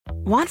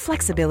Want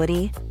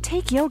flexibility?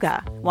 Take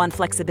yoga. Want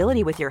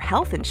flexibility with your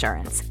health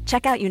insurance?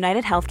 Check out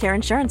United Healthcare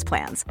Insurance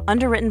Plans.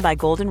 Underwritten by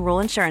Golden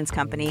Rule Insurance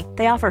Company,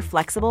 they offer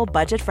flexible,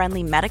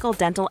 budget-friendly medical,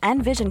 dental,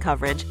 and vision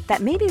coverage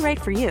that may be right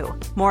for you.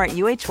 More at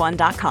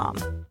uh1.com.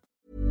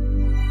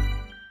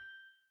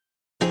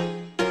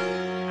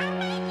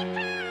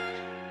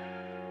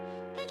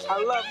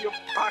 I love your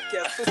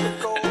podcast. This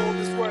is gold.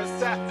 This is where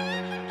it's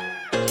at.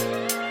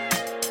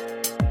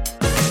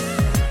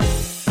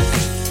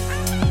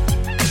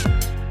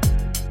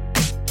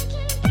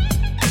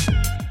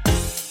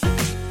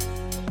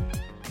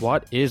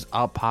 What is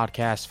up,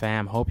 podcast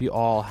fam? Hope you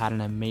all had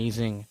an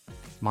amazing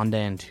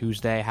Monday and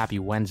Tuesday. Happy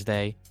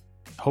Wednesday.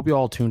 Hope you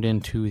all tuned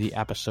in to the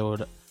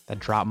episode that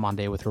dropped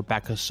Monday with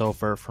Rebecca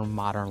Sofer from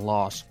Modern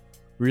Loss.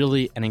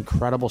 Really an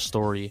incredible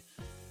story.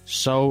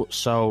 So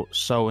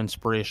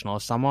inspirational.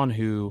 As someone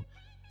who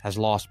has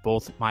lost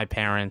both my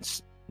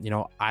parents,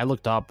 I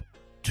looked up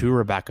to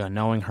Rebecca,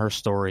 knowing her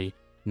story,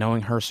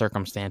 knowing her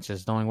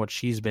circumstances, knowing what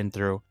she's been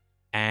through,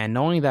 and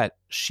knowing that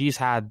she's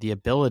had the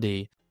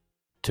ability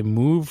to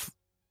move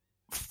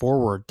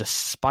forward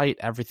despite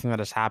everything that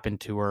has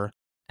happened to her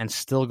and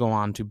still go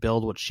on to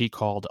build what she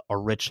called a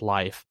rich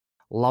life.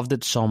 Loved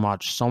it so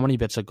much, so many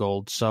bits of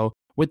gold. So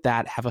with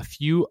that, have a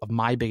few of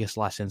my biggest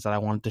lessons that I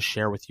wanted to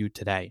share with you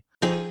today.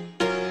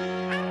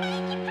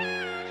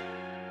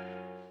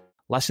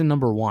 Lesson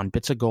number 1,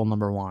 bits of gold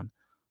number 1.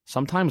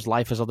 Sometimes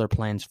life has other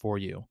plans for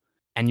you,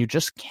 and you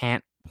just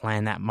can't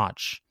plan that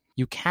much.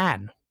 You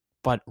can,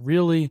 but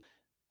really,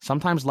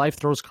 sometimes life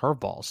throws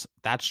curveballs.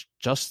 That's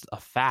just a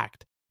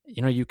fact.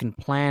 You can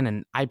plan,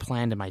 and I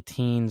planned in my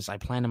teens, I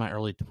planned in my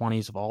early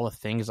 20s of all the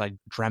things I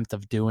dreamt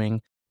of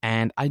doing,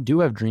 and I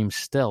do have dreams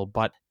still,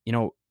 but,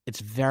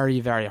 it's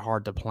very, very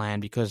hard to plan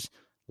because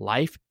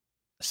life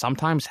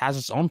sometimes has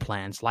its own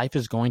plans. Life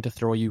is going to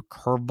throw you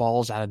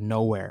curveballs out of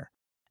nowhere,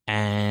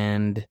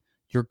 and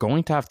you're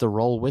going to have to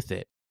roll with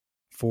it.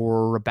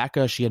 For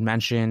Rebecca, she had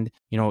mentioned,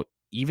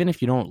 even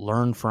if you don't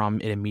learn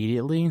from it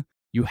immediately,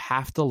 you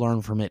have to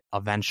learn from it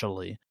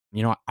eventually.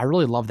 I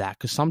really love that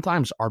because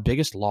sometimes our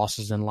biggest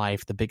losses in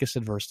life, the biggest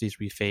adversities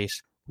we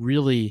face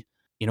really,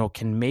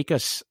 can make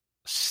us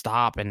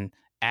stop and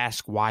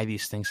ask why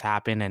these things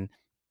happen and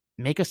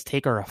make us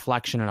take a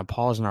reflection and a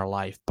pause in our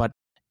life. But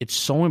it's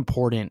so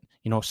important,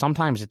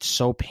 sometimes it's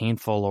so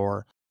painful,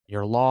 or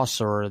your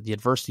loss or the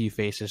adversity you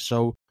face is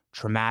so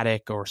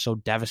traumatic or so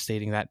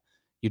devastating that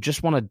you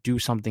just want to do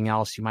something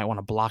else. You might want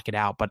to block it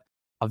out, but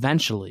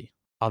eventually,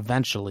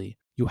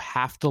 you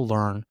have to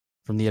learn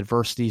from the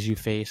adversities you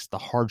face, the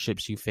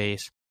hardships you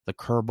face, the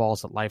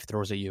curveballs that life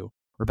throws at you.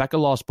 Rebecca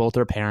lost both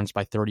her parents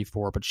by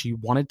 34, but she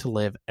wanted to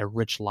live a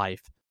rich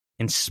life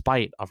in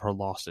spite of her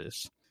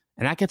losses.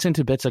 And that gets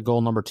into bits of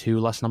gold number 2,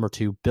 lesson number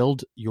 2,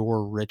 build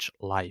your rich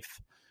life.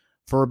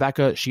 For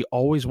Rebecca, she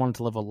always wanted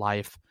to live a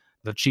life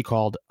that she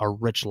called a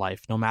rich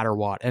life, no matter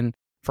what. And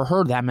for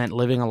her, that meant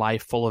living a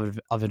life full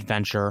of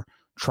adventure,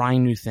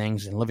 trying new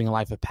things, and living a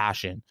life of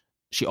passion.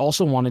 She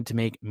also wanted to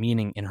make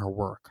meaning in her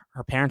work.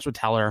 Her parents would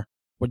tell her,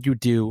 what you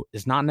do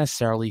is not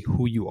necessarily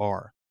who you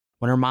are.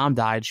 When her mom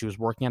died, she was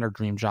working at her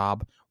dream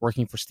job,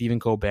 working for Stephen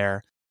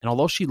Colbert. And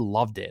although she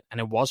loved it and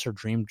it was her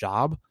dream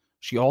job,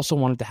 she also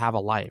wanted to have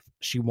a life.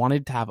 She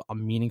wanted to have a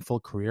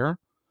meaningful career,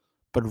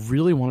 but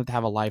really wanted to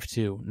have a life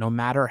too, no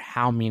matter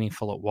how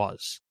meaningful it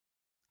was.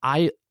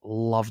 I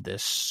love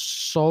this.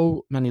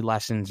 So many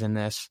lessons in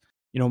this.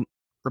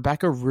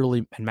 Rebecca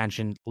really had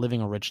mentioned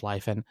living a rich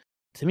life. And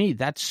to me,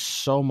 that's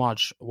so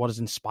much what has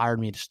inspired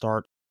me to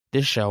start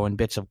this show in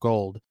Bits of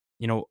Gold.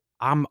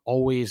 I'm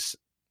always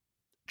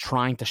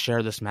trying to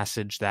share this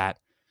message that,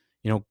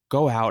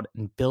 go out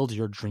and build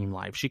your dream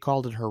life. She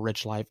called it her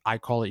rich life. I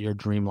call it your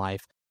dream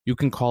life. You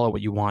can call it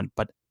what you want,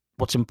 but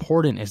what's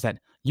important is that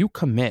you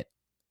commit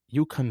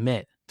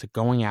to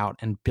going out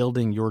and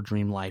building your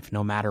dream life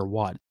no matter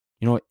what.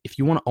 If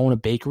you want to own a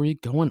bakery,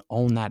 go and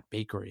own that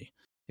bakery.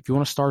 If you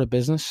want to start a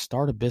business,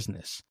 start a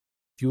business.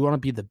 If you want to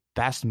be the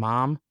best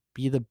mom,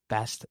 be the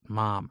best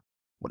mom.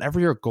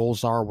 Whatever your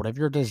goals are, whatever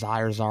your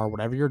desires are,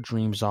 whatever your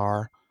dreams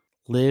are,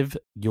 live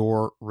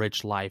your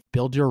rich life.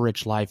 Build your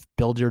rich life.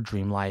 Build your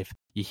dream life.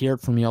 You hear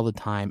it from me all the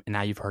time, and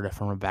now you've heard it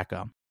from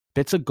Rebecca.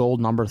 Bits of gold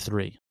number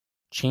 3.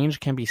 Change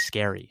can be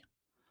scary.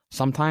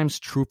 Sometimes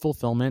true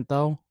fulfillment,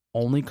 though,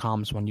 only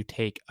comes when you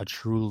take a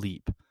true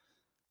leap.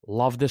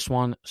 Love this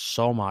one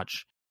so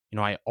much.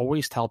 I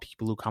always tell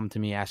people who come to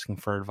me asking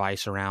for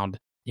advice around,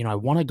 I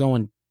want to go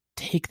and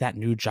take that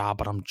new job,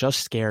 but I'm just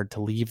scared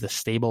to leave the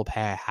stable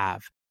pay I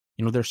have.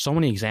 There's so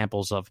many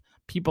examples of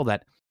people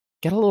that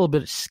get a little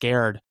bit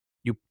scared.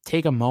 You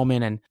take a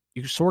moment and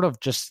you sort of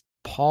just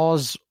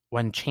pause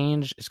when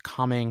change is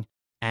coming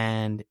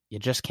and you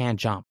just can't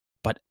jump.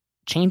 But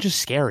change is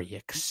scary.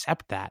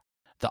 Accept that.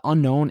 The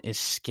unknown is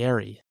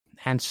scary,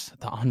 hence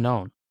the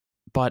unknown.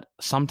 But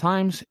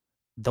sometimes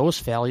those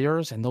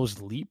failures and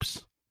those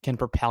leaps can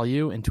propel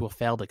you into a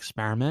failed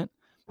experiment,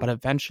 but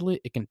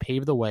eventually it can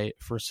pave the way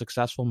for a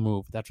successful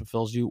move that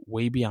fulfills you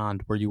way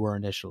beyond where you were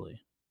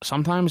initially.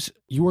 Sometimes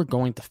you are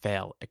going to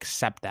fail.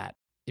 Accept that.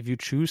 If you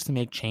choose to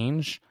make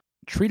change,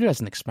 treat it as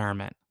an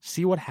experiment.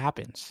 See what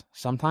happens.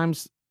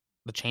 Sometimes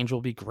the change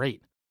will be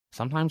great.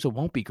 Sometimes it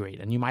won't be great,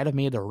 and you might have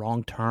made the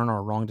wrong turn or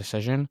a wrong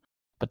decision.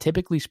 But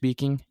typically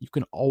speaking, you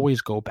can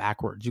always go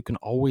backwards. You can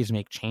always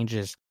make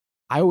changes.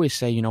 I always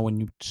say, when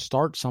you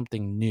start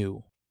something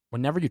new,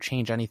 whenever you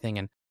change anything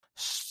and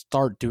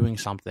start doing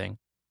something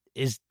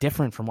is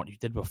different from what you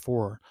did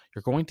before,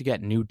 you're going to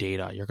get new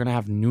data. You're going to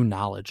have new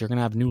knowledge. You're going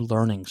to have new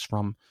learnings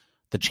from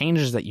the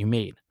changes that you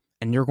made.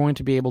 And you're going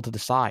to be able to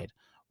decide,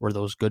 were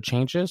those good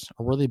changes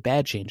or were they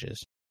bad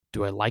changes?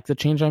 Do I like the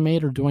change I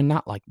made or do I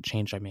not like the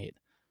change I made?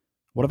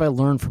 What have I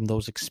learned from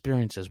those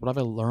experiences? What have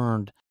I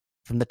learned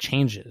from the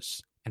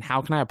changes? And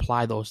how can I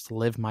apply those to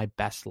live my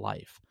best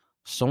life?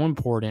 So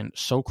important,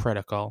 so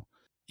critical.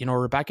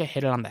 Rebecca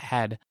hit it on the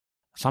head.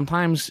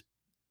 Sometimes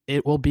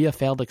it will be a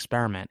failed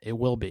experiment. It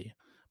will be.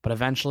 But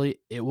eventually,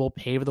 it will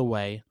pave the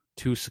way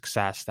to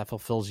success that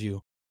fulfills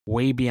you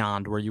way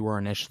beyond where you were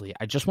initially.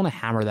 I just want to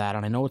hammer that,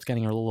 and I know it's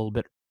getting a little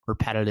bit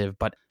repetitive,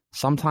 but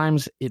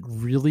sometimes it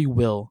really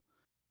will.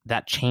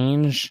 That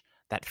change,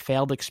 that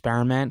failed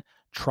experiment,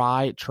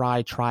 try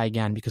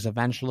again, because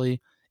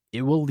eventually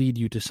it will lead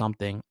you to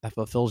something that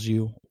fulfills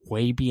you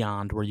way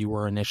beyond where you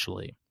were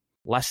initially.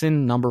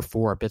 Lesson number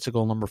 4, bits of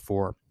gold number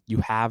 4, you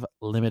have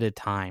limited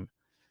time.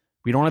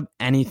 We don't have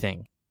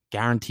anything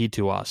guaranteed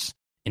to us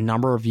in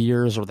number of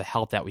years or the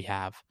health that we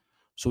have.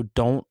 So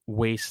don't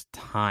waste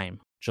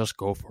time. Just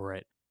go for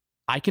it.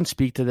 I can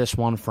speak to this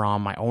one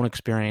from my own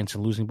experience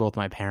in losing both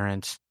my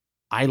parents.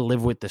 I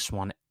live with this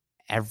one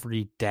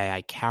every day.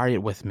 I carry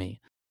it with me.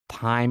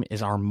 Time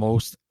is our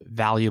most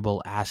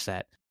valuable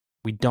asset.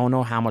 We don't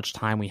know how much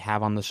time we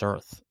have on this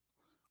earth.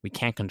 We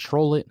can't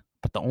control it,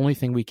 but the only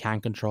thing we can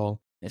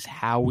control is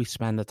how we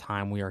spend the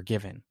time we are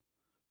given.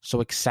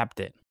 So accept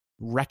it,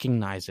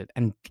 recognize it,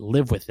 and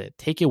live with it.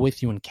 Take it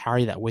with you and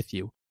carry that with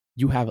you.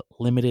 You have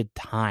limited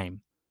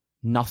time.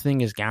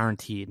 Nothing is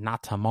guaranteed.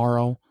 Not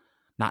tomorrow,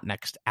 not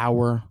next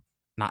hour,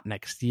 not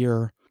next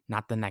year,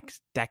 not the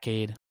next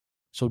decade.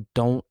 So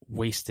don't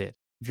waste it.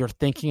 If you're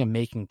thinking of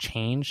making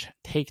change,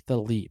 take the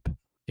leap.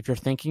 If you're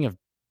thinking of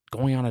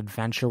going on an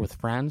adventure with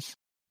friends,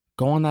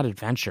 go on that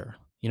adventure.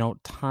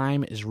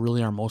 Time is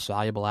really our most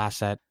valuable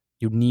asset.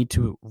 You need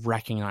to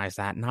recognize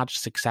that, not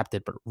just accept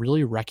it, but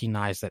really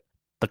recognize that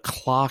the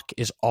clock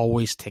is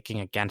always ticking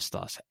against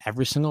us.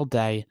 Every single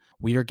day,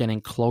 we are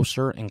getting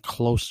closer and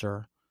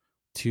closer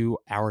to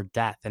our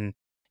death. And,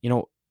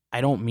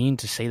 I don't mean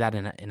to say that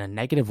in a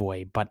negative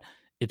way, but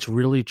it's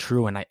really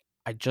true. And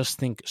I just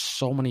think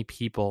so many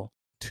people,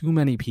 too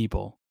many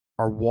people,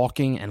 are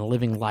walking and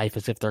living life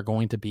as if they're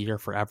going to be here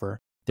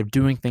forever. They're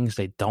doing things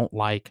they don't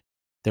like.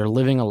 They're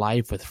living a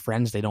life with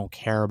friends they don't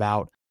care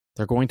about.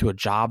 They're going to a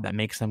job that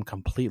makes them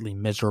completely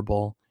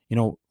miserable.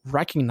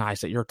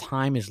 Recognize that your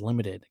time is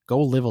limited.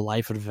 Go live a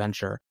life of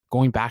adventure.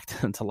 Going back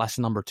to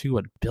lesson number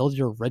 2, build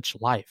your rich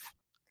life.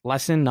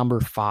 Lesson number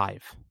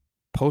 5,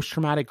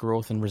 post-traumatic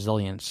growth and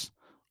resilience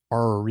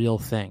are a real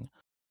thing.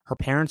 Her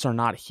parents are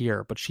not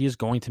here, but she is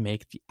going to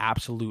make the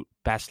absolute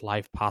best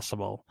life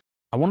possible.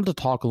 I wanted to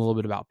talk a little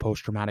bit about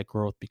post-traumatic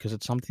growth because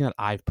it's something that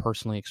I've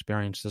personally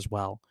experienced as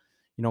well.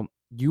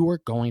 You are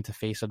going to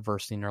face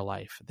adversity in your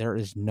life. There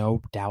is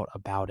no doubt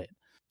about it.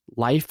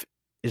 Life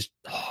is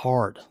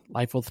hard.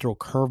 Life will throw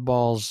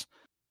curveballs.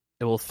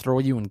 It will throw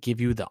you and give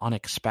you the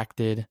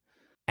unexpected.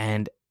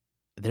 And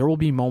there will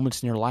be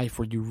moments in your life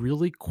where you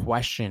really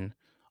question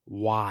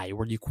why,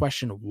 where you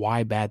question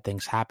why bad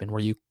things happen,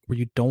 where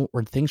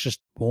things just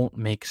won't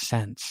make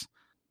sense.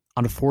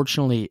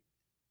 Unfortunately,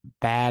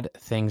 bad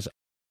things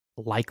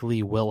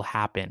likely will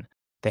happen.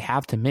 They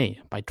have to me.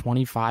 By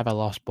 25, I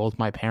lost both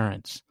my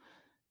parents.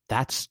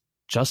 That's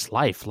just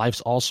life.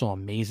 Life's also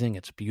amazing.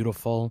 It's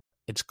beautiful.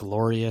 It's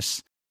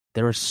glorious.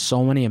 There are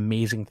so many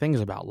amazing things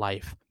about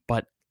life,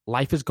 but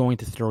life is going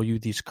to throw you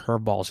these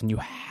curveballs, and you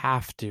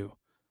have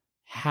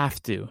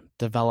to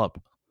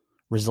develop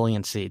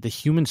resiliency. The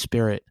human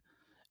spirit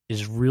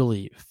is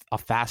really a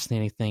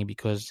fascinating thing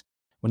because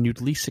when you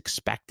least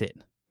expect it,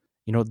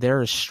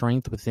 there is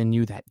strength within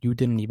you that you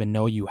didn't even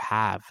know you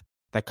have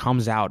that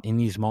comes out in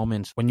these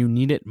moments when you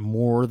need it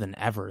more than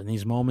ever. In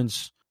these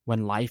moments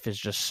when life is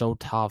just so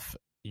tough,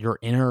 your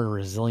inner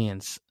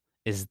resilience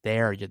is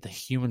there. The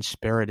human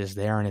spirit is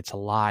there and it's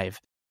alive,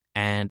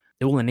 and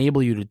it will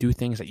enable you to do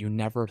things that you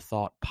never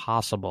thought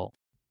possible.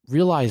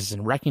 Realize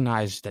and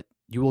recognize that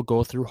you will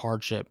go through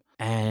hardship,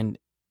 and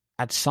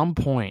at some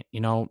point,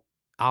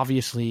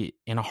 obviously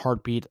in a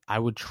heartbeat, I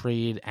would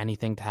trade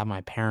anything to have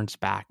my parents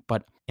back.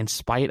 But in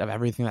spite of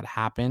everything that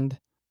happened,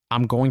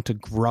 I'm going to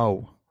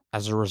grow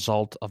as a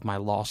result of my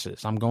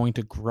losses. I'm going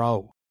to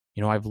grow.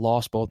 I've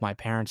lost both my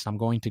parents, and I'm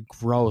going to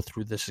grow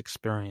through this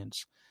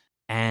experience.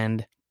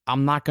 And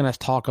I'm not going to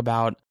talk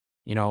about,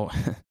 the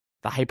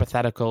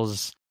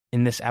hypotheticals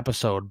in this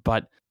episode,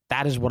 but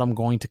that is what I'm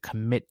going to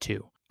commit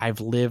to. I've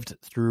lived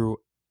through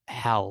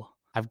hell.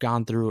 I've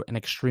gone through an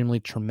extremely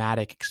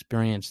traumatic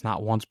experience,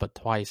 not once, but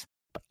twice.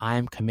 But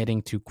I'm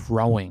committing to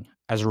growing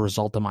as a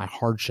result of my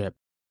hardship.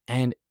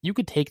 And you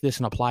could take this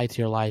and apply it to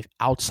your life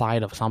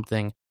outside of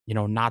something,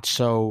 not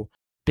so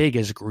big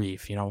as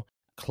grief.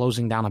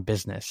 closing down a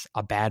business,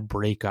 a bad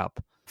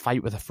breakup,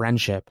 fight with a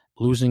friendship,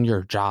 losing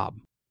your job.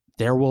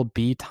 There will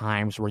be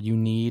times where you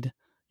need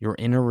your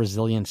inner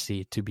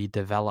resiliency to be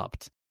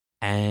developed,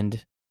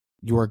 and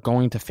you are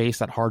going to face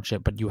that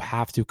hardship, but you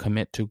have to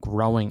commit to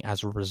growing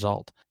as a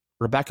result.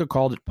 Rebecca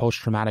called it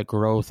post-traumatic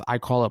growth. I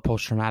call it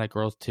post-traumatic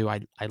growth too.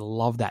 I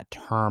love that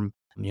term.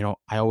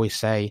 I always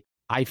say,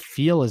 I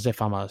feel as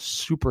if I'm a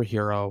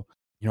superhero,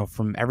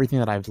 from everything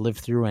that I've lived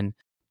through, and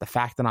the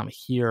fact that I'm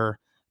here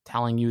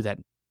telling you that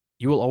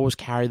you will always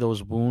carry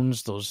those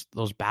wounds,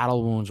 those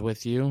battle wounds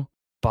with you,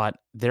 but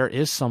there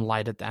is some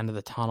light at the end of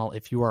the tunnel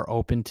if you are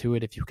open to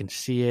it, if you can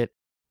see it,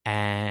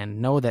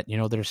 and know that,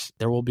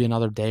 there will be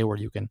another day where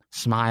you can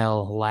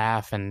smile,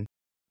 laugh, and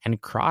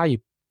cry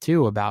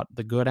too about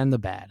the good and the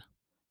bad.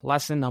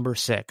 Lesson number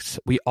 6,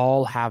 we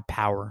all have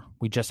power.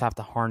 We just have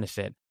to harness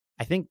it.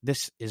 I think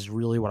this is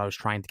really what I was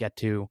trying to get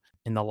to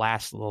in the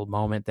last little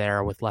moment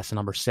there with lesson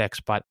number 6.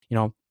 But,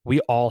 we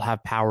all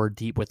have power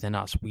deep within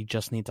us. We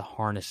just need to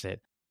harness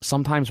it.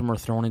 Sometimes when we're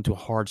thrown into a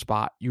hard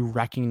spot, you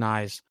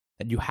recognize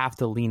that you have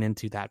to lean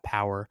into that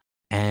power.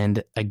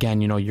 And again,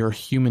 your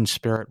human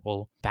spirit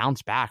will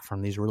bounce back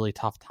from these really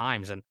tough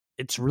times. And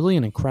it's really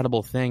an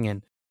incredible thing.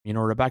 And,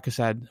 Rebecca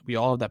said, we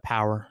all have that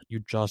power. You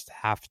just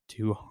have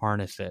to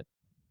harness it.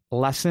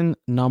 Lesson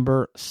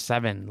number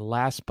 7,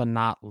 last but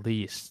not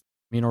least.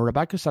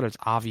 Rebecca said it's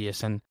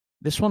obvious, and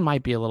this one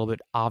might be a little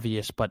bit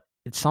obvious, but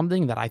it's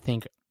something that I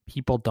think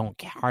people don't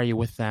carry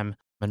with them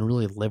and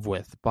really live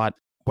with. But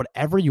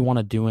whatever you want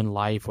to do in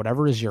life,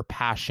 whatever is your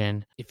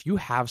passion, if you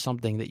have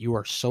something that you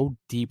are so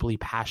deeply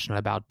passionate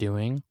about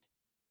doing,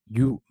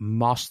 you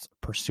must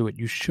pursue it.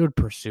 You should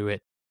pursue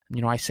it.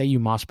 I say you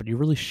must, but you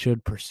really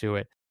should pursue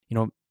it.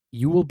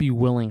 You will be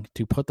willing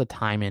to put the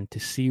time in to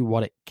see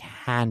what it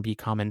can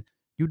become, and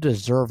you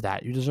deserve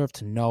that. You deserve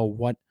to know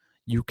what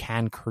you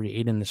can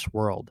create in this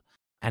world.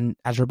 And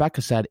as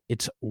Rebecca said,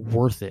 it's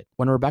worth it.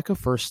 When Rebecca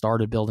first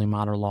started building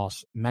Modern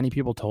Loss, many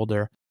people told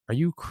her, "Are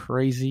you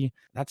crazy?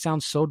 That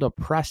sounds so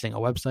depressing, a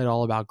website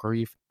all about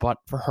grief." But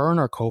for her and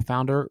her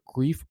co-founder,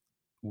 grief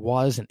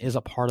was and is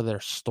a part of their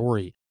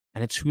story,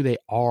 and it's who they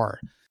are.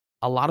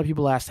 A lot of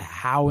people ask,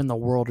 how in the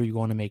world are you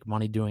going to make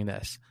money doing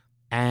this?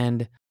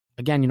 And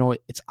again,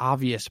 it's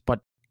obvious,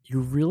 but you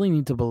really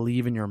need to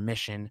believe in your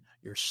mission,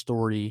 your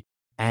story,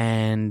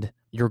 and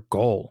your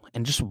goal,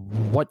 and just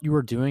what you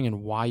are doing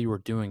and why you are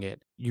doing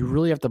it. You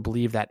really have to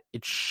believe that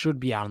it should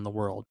be out in the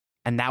world,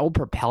 and that will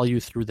propel you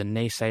through the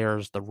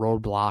naysayers, the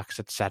roadblocks,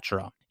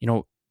 etc.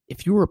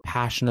 If you are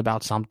passionate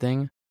about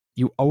something,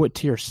 you owe it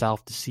to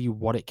yourself to see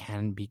what it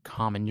can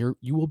become, and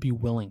you will be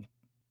willing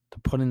to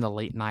put in the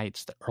late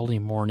nights, the early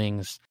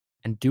mornings,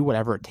 and do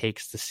whatever it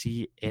takes to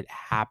see it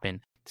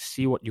happen, to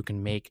see what you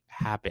can make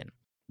happen.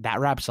 That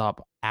wraps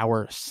up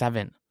our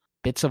 7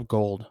 bits of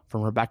gold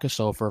from Rebecca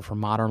Soffer from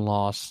Modern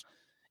Loss.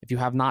 If you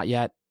have not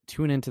yet,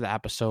 tune into the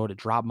episode. It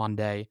dropped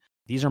Monday.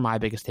 These are my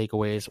biggest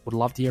takeaways. Would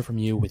love to hear from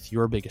you with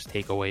your biggest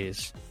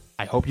takeaways.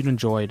 I hope you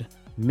enjoyed.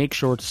 Make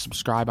sure to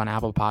subscribe on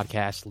Apple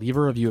Podcasts. Leave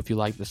a review if you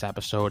like this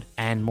episode,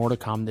 and more to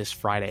come this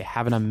Friday.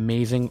 Have an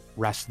amazing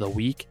rest of the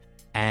week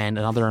and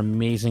another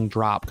amazing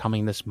drop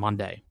coming this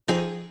Monday. I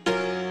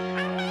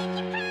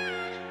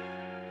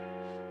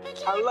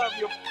love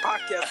your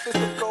podcast. This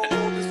is gold.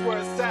 This is where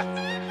it's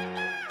at.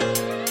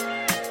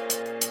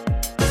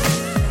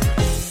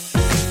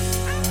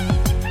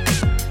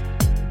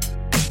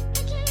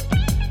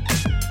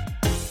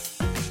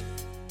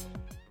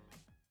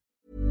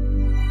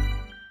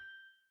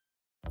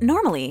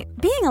 Normally,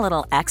 being a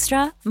little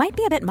extra might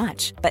be a bit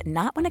much, but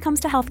not when it comes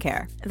to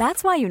healthcare.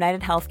 That's why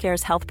United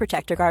Healthcare's Health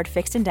Protector Guard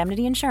fixed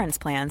indemnity insurance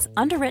plans,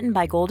 underwritten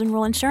by Golden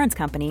Rule Insurance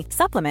Company,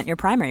 supplement your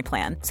primary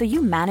plan so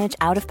you manage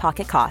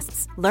out-of-pocket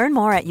costs. Learn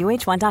more at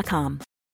uh1.com.